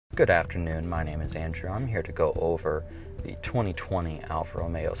Good afternoon, my name is Andrew. I'm here to go over the 2020 Alfa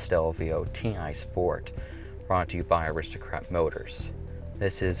Romeo Stelvio TI Sport, brought to you by Aristocrat Motors.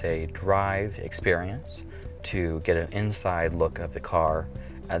 This is a drive experience to get an inside look of the car,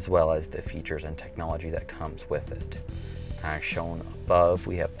 as well as the features and technology that comes with it. As shown above,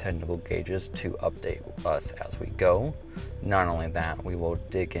 we have technical gauges to update us as we go. Not only that, we will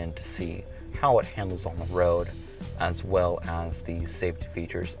dig in to see how it handles on the road, as well as the safety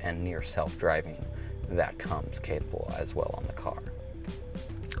features and near self-driving that comes capable as well on the car.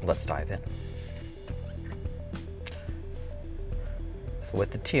 Let's dive in. With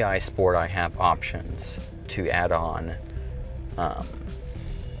the TI Sport, I have options to add on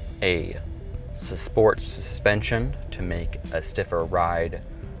a sport suspension to make a stiffer ride,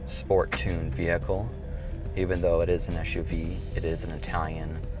 sport-tuned vehicle. Even though it is an SUV, it is an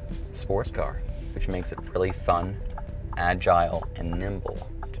Italian sports car, which makes it really fun, agile, and nimble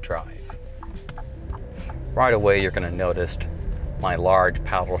to drive. Right away, you're going to notice my large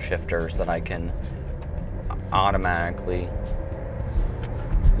paddle shifters that I can automatically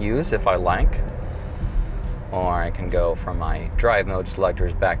use if I like, or I can go from my drive mode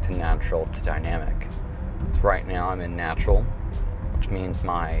selectors back to natural to dynamic. So right now I'm in natural, which means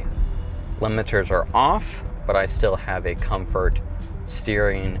my limiters are off, but I still have a comfort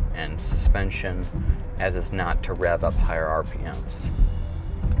steering and suspension, as is not to rev up higher RPMs.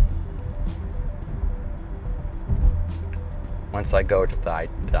 Once I go to the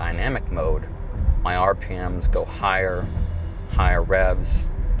dynamic mode, my RPMs go higher revs,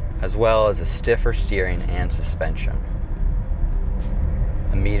 as well as a stiffer steering and suspension.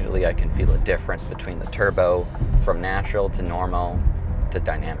 Immediately I can feel a difference between the turbo from natural to normal to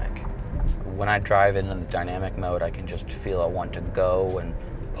dynamic. When I drive in the dynamic mode, I can just feel it want to go and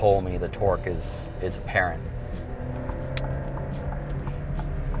pull me. The torque is apparent.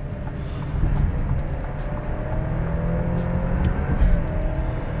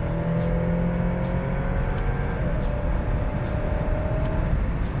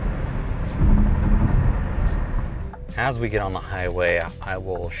 As we get on the highway, I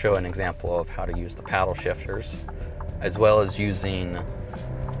will show an example of how to use the paddle shifters, as well as using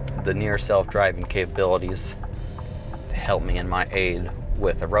the near self-driving capabilities to help me in my aid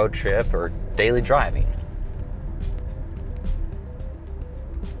with a road trip or daily driving.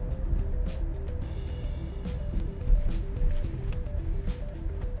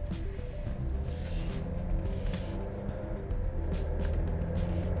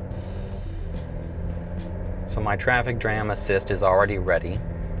 So my traffic jam assist is already ready,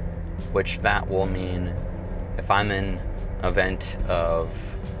 which that will mean if I'm in an event of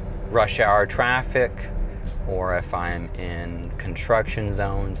rush hour traffic, or if I'm in construction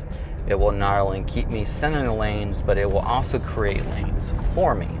zones, it will not only keep me centering the lanes, but it will also create lanes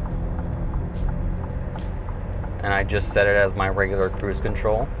for me. And I just set it as my regular cruise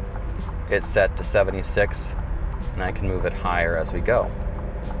control. It's set to 76, and I can move it higher as we go.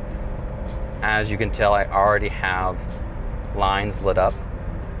 As you can tell, I already have lines lit up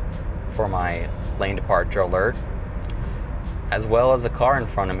for my lane departure alert, as well as a car in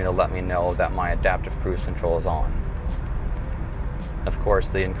front of me to let me know that my adaptive cruise control is on. Of course,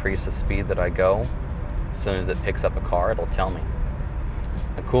 the increase of speed that I go, as soon as it picks up a car, it'll tell me.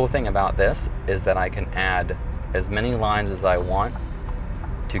 The cool thing about this is that I can add as many lines as I want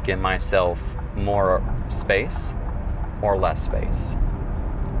to give myself more space or less space.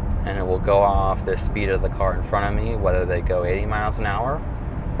 And it will go off the speed of the car in front of me, whether they go 80 miles an hour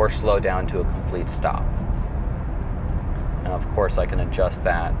or slow down to a complete stop. And of course I can adjust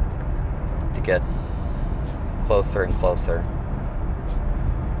that to get closer and closer.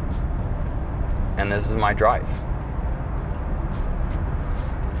 And this is my drive.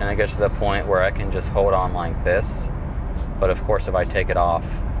 And it gets to the point where I can just hold on like this, but of course if I take it off,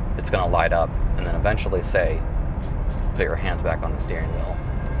 it's gonna light up and then eventually say, put your hands back on the steering wheel.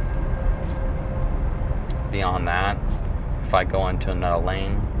 Beyond that, if I go into another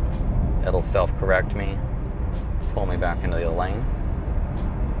lane, it'll self-correct me, pull me back into the lane.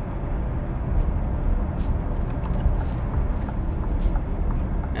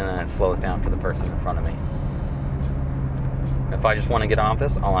 And then it slows down for the person in front of me. If I just want to get off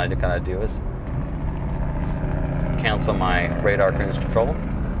this, all I gotta do is cancel my radar cruise control,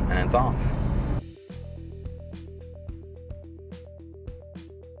 and it's off.